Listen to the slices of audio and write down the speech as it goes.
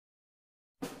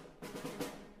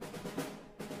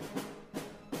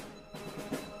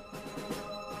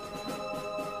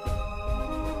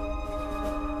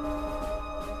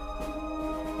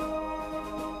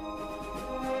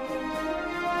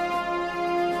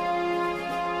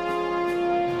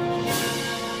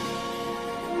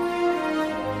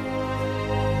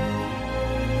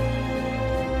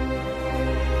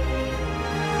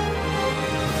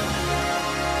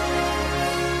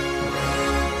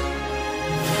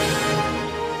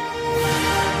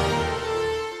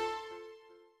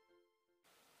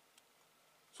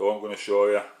going to show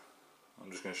you. I'm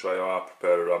just going to show you how I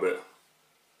prepare a rabbit.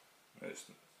 It's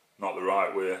not the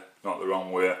right way, not the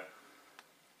wrong way,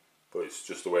 but it's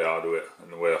just the way I do it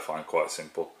and the way I find quite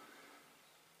simple.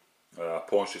 I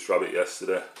paunched this rabbit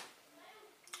yesterday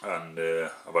and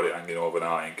I've had it hanging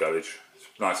overnight in garage. It's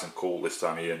nice and cool this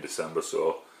time of year in December,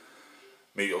 so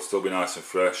meat will still be nice and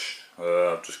fresh.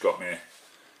 I've just got my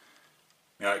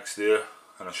axe here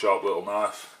and a sharp little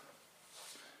knife,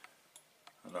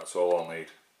 and that's all I'll need.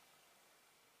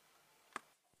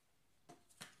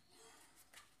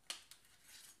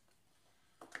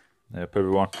 Yep,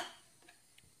 everyone,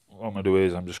 what I'm going to do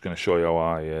is I'm just going to show you how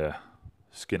I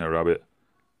skin a rabbit.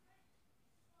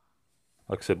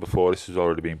 Like I said before, this has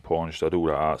already been paunched. I do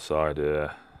that outside.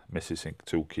 Missus isn't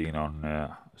too keen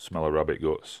on smell of rabbit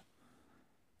guts,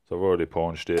 so I've already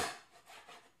paunched it.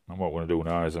 And what I'm going to do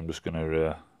now is I'm just going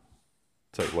to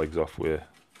take legs off with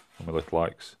my little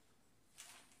axe.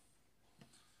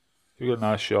 If you've got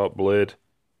a nice sharp blade,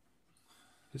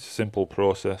 it's a simple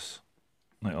process.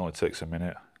 It only takes a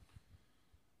minute.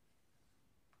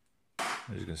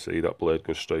 As you can see, that blade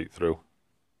goes straight through.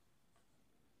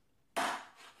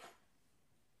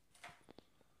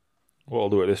 What I'll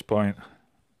do at this point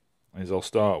is I'll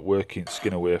start working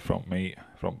skin away from meat,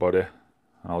 from body,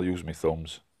 and I'll use my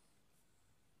thumbs.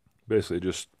 Basically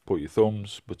just put your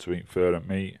thumbs between fur and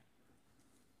meat,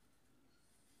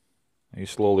 and you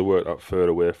slowly work that fur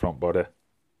away from body.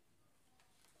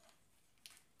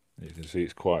 As you can see,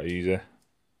 it's quite easy.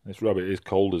 This rabbit is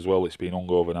cold as well, it's been hung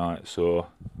overnight, so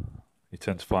you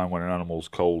tend to find when an animal's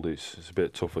cold it's a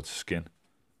bit tougher to skin.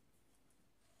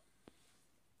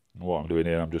 And what I'm doing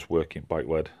here, I'm just working back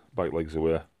legs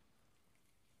away.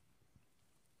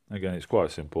 Again, it's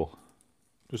quite simple,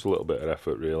 just a little bit of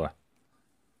effort really.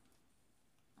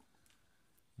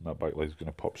 And that back leg's going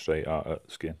to pop straight out at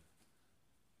the skin.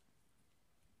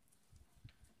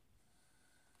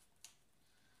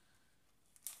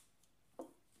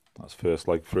 That's first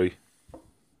leg free.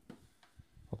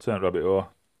 I'll turn the rabbit over.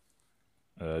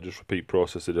 Just repeat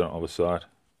process it on the other side.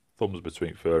 Thumbs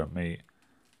between fur and meat.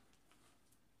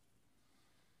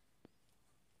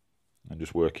 And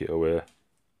just work it away.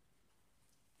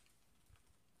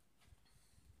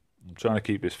 I'm trying to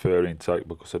keep this fur intact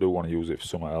because I do want to use it for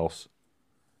something else.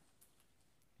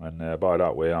 And by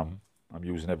that way I'm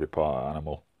using every part of the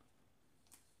animal.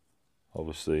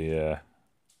 Obviously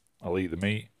I'll eat the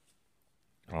meat.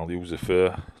 I'll use the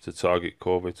fur to target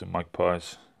corvids and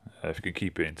magpies. If you can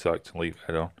keep it intact and leave the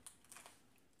head on.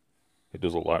 It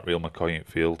does look like real McCoy in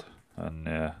field, and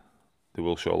they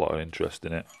will show a lot of interest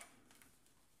in it.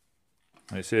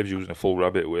 And it saves using a full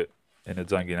rabbit in a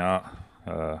danging art.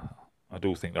 I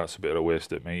do think that's a bit of a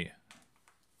waste of meat.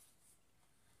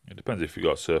 It depends if you've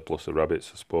got a surplus of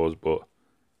rabbits, I suppose, but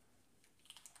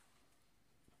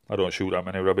I don't shoot that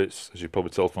many rabbits. As you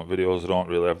probably tell from videos, I don't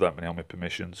really have that many on my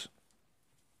permissions.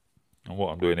 And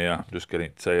what I'm doing here, I'm just getting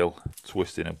tail,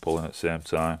 twisting and pulling at the same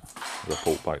time as I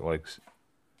pull back legs.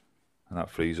 And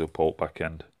that frees up pull back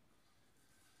end.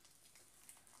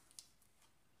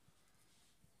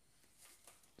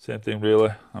 Same thing really,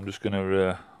 I'm just going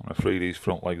to free these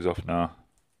front legs off now.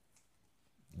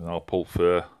 And I'll pull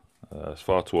fur as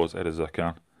far towards the head as I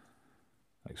can.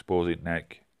 Exposing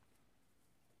neck.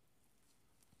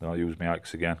 Then I'll use my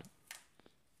axe again.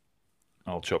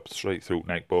 I'll chop straight through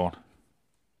neck bone.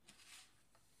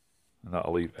 And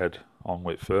that'll leave head on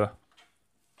with fur.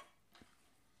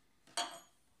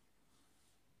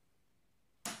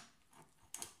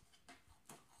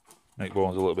 Neck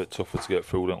bone's a little bit tougher to get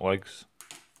through than legs.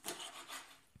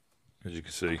 As you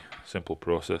can see, simple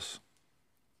process.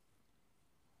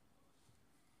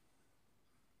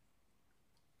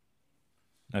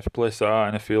 Now if you place that out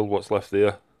in a field, what's left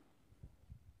there,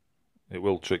 it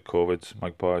will trick corvids,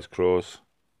 magpies, crows.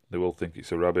 They will think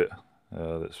it's a rabbit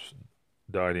that's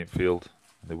died in field.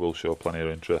 They will show plenty of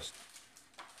interest.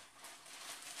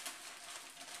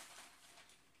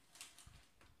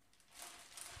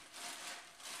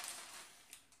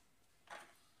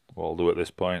 What I'll do at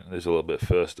this point, there's a little bit of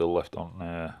fur still left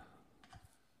on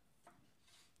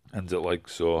ends at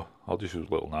legs, so I'll just use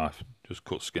a little knife, just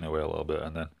cut skin away a little bit,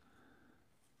 and then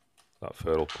that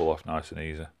fur will pull off nice and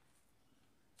easy.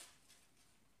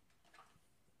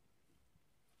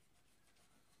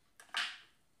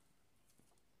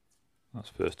 That's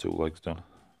first two legs done,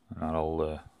 and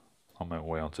I'll make my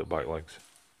way onto the back legs.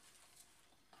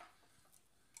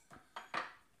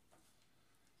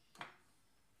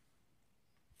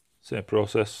 Same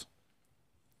process,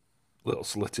 little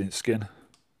slit in skin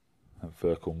and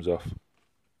fur comes off.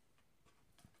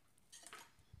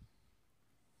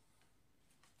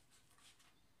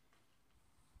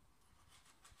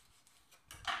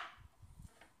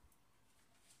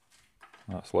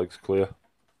 That's legs clear.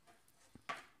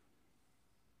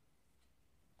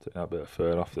 Take that bit of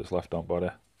fur off that's left on body.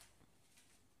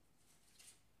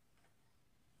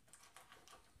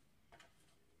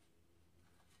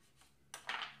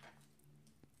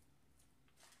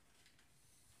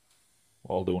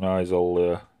 What I'll do now is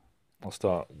I'll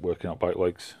start working out bike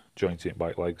legs, jointing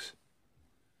bike legs.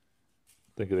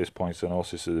 I think at this point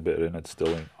stenosis is a bit of innard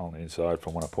still on the inside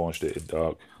from when I polished it in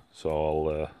dark,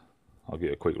 so I'll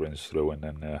get a quick rinse through and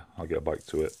then I'll get back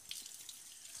to it.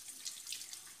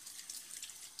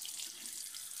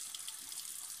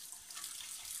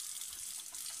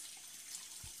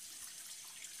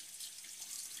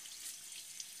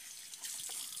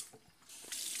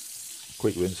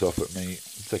 Quick rinse off at meat,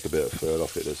 take a bit of fur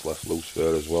off it that's left, loose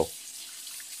fur as well.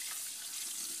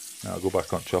 Now I'll go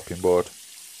back on chopping board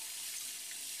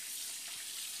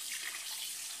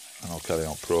and I'll carry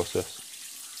on process.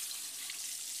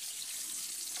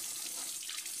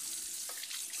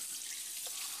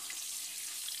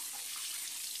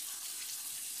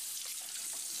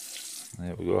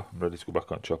 There we go, I'm ready to go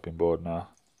back on chopping board now.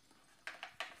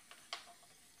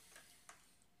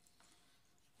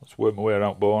 Let's work my way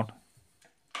around bone.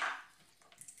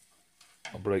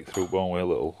 I'll break through bone with a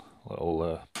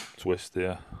little twist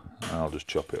here, and I'll just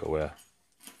chop it away.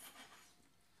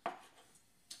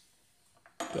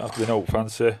 Don't have to be no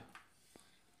fancy.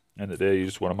 End of the day, you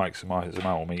just want to maximise the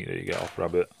amount of meat that you get off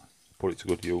rabbit. Put it to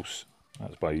good use.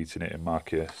 That's by eating it in my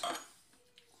case.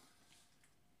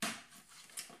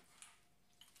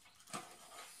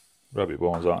 Rabbit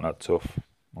bones aren't that tough.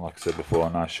 Like I said before,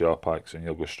 nice sharp axe and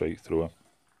you'll go straight through them.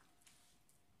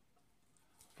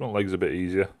 Front legs a bit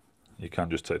easier. You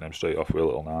can just take them straight off with a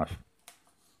little knife.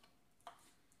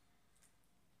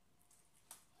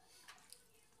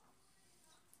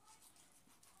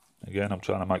 Again, I'm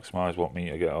trying to maximise what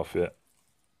meat I get off it.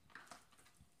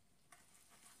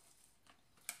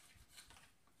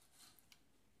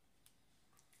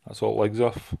 That's all legs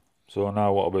off. So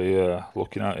now what I'll be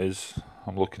looking at is,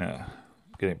 I'm looking at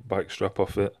getting back strap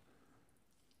off it.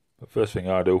 But first thing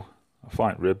I do, I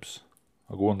find ribs.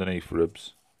 I go underneath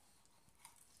ribs.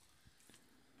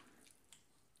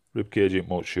 Rib cage ain't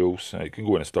much use. It can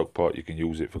go in a stock pot, you can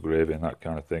use it for gravy and that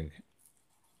kind of thing.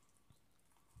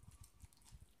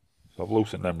 So I've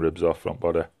loosened them ribs off front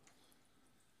body.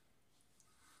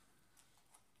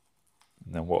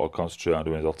 And then what I'll concentrate on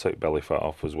doing is I'll take belly fat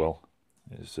off as well.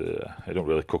 It don't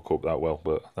really cook up that well,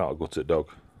 but that'll gut at dog.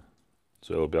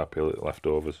 So it'll be happy with the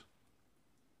leftovers.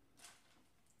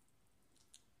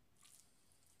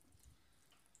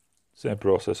 Same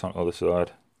process on the other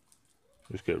side.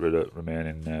 Just get rid of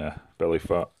remaining belly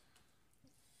fat.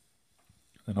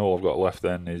 And all I've got left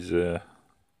then is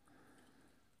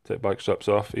take back straps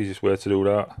off. Easiest way to do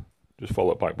that, just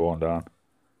follow the backbone down.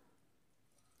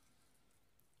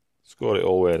 Score it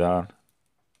all the way down.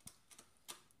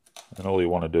 And all you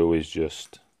want to do is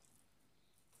just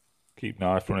keep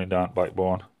knife running down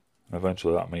backbone. And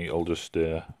eventually that meat will just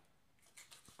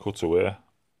cut away.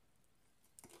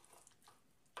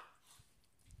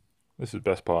 This is the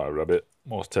best part of rabbit,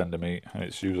 most tender meat, and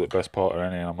it's usually the best part of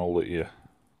any animal that you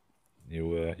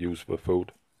use for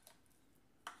food.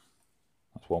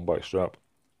 That's one back strap.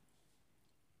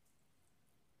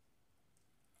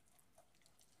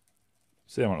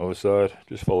 Same on the other side,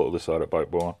 just follow the other side of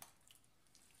backbone.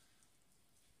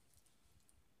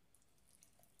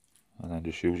 And then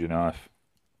just use your knife.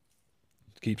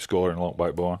 Keep scoring along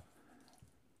backbone.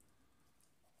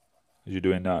 As you're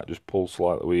doing that, just pull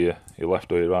slightly with your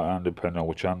left or your right hand, depending on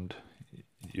which hand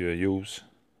you use.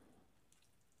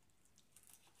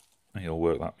 And you'll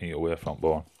work that meat away from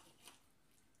bone.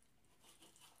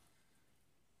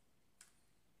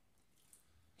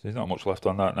 So there's not much left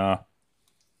on that now.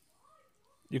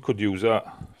 You could use that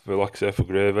for, like I say, for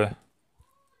gravy.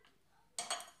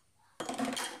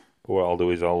 But what I'll do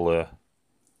is I'll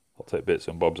take bits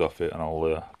and bobs off it and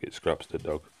I'll get scraps to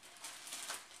dog.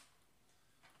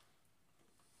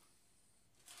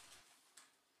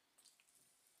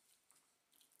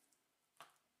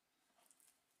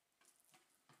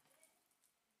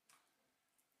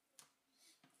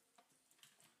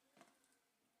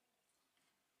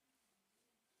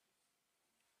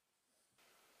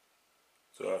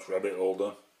 So that's rabbit all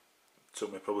done.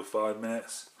 Took me probably 5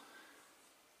 minutes.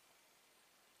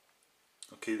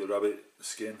 I'll keep the rabbit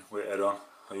skin with head on.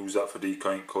 I use that for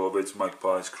decoying corvids,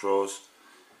 magpies, crows.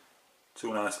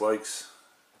 2 nice legs,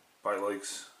 back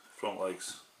legs, front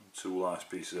legs, and 2 nice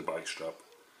pieces of bike strap.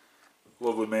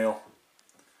 Lovely meal.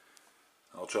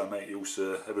 I'll try and make use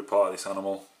of every part of this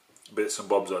animal. Bits and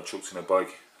bobs that I chucked in a bag.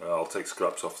 I'll take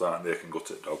scraps off that and they can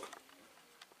gut it dog.